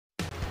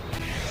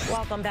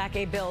Welcome back.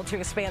 A bill to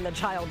expand the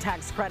child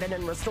tax credit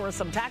and restore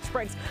some tax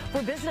breaks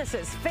for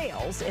businesses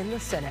fails in the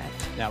Senate.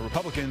 Now,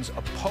 Republicans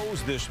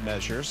oppose this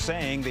measure,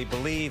 saying they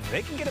believe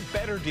they can get a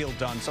better deal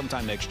done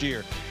sometime next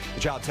year. The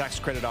child tax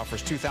credit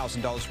offers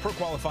 $2,000 per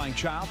qualifying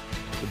child.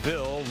 The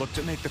bill looked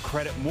to make the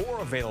credit more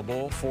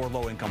available for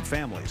low-income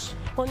families.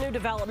 Well, new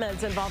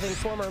developments involving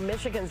former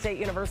Michigan State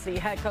University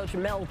head coach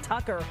Mel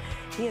Tucker.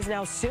 He is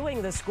now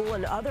suing the school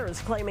and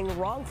others, claiming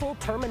wrongful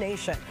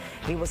termination.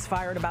 He was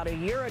fired about a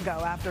year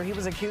ago after he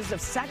was accused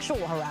of sexual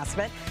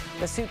harassment.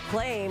 The suit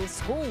claims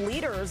school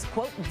leaders,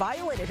 quote,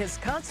 violated his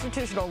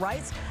constitutional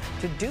rights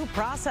to due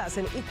process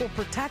and equal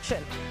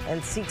protection,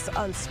 and seeks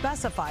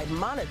unspecified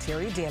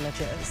monetary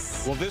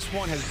damages. Well, this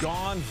one has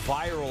gone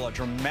viral. A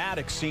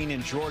dramatic scene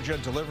in Georgia.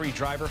 Delivery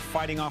driver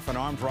fighting off an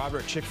armed robber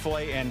at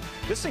Chick-fil-A, and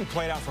this thing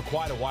played out for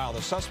quite a while.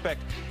 The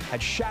suspect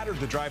had shattered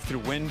the drive-through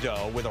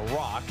window with a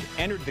rock,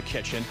 entered the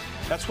kitchen.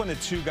 That's when the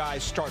two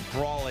guys start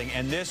brawling,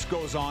 and this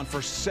goes on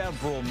for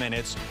several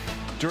minutes.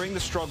 During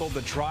the struggle,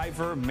 the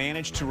driver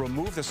managed to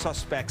remove the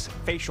suspect's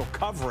facial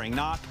covering,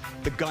 knock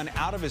the gun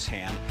out of his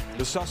hand.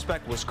 The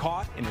suspect was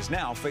caught and is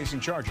now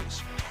facing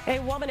charges. A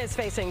woman is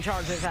facing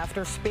charges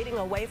after speeding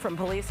away from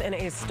police in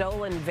a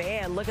stolen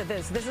van. Look at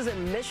this. This is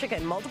in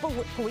Michigan. Multiple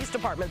police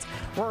departments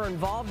were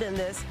involved in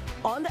this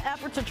on the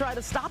effort to try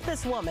to stop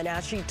this woman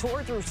as she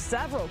tore through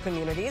several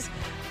communities.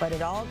 But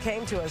it all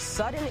came to a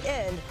sudden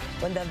end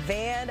when the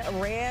van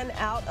ran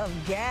out of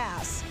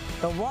gas.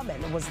 The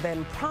woman was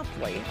then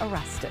promptly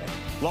arrested.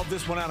 Love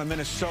this one out of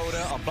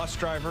Minnesota. A bus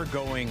driver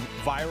going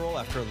viral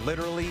after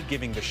literally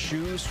giving the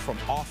shoes from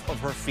off of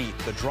her feet.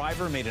 The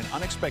driver made an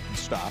unexpected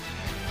stop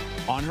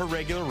on her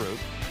regular route,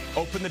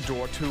 opened the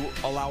door to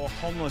allow a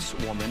homeless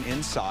woman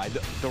inside.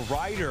 The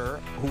rider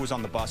who was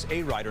on the bus,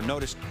 a rider,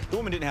 noticed the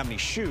woman didn't have any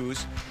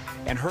shoes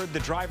and heard the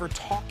driver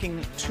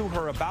talking to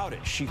her about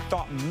it. She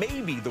thought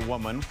maybe the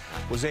woman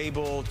was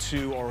able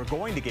to or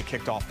going to get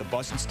kicked off the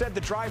bus. Instead,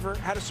 the driver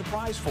had a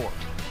surprise for her.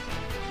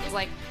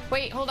 Like,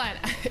 wait, hold on.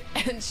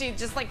 And she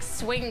just like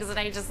swings and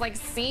I just like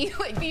see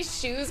like these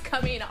shoes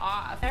coming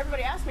off.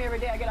 Everybody asks me every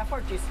day I get off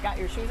work, you got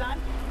your shoes on?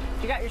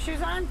 You got your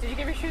shoes on? Did you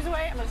give your shoes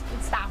away? I'm just,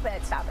 stop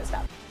it, stop it,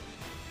 stop it.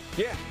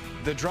 Yeah,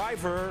 the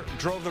driver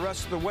drove the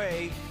rest of the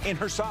way in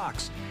her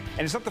socks.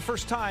 And it's not the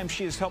first time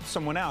she has helped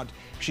someone out.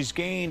 She's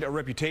gained a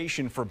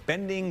reputation for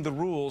bending the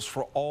rules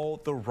for all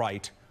the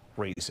right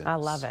reasons. I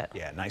love it.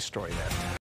 Yeah, nice story there.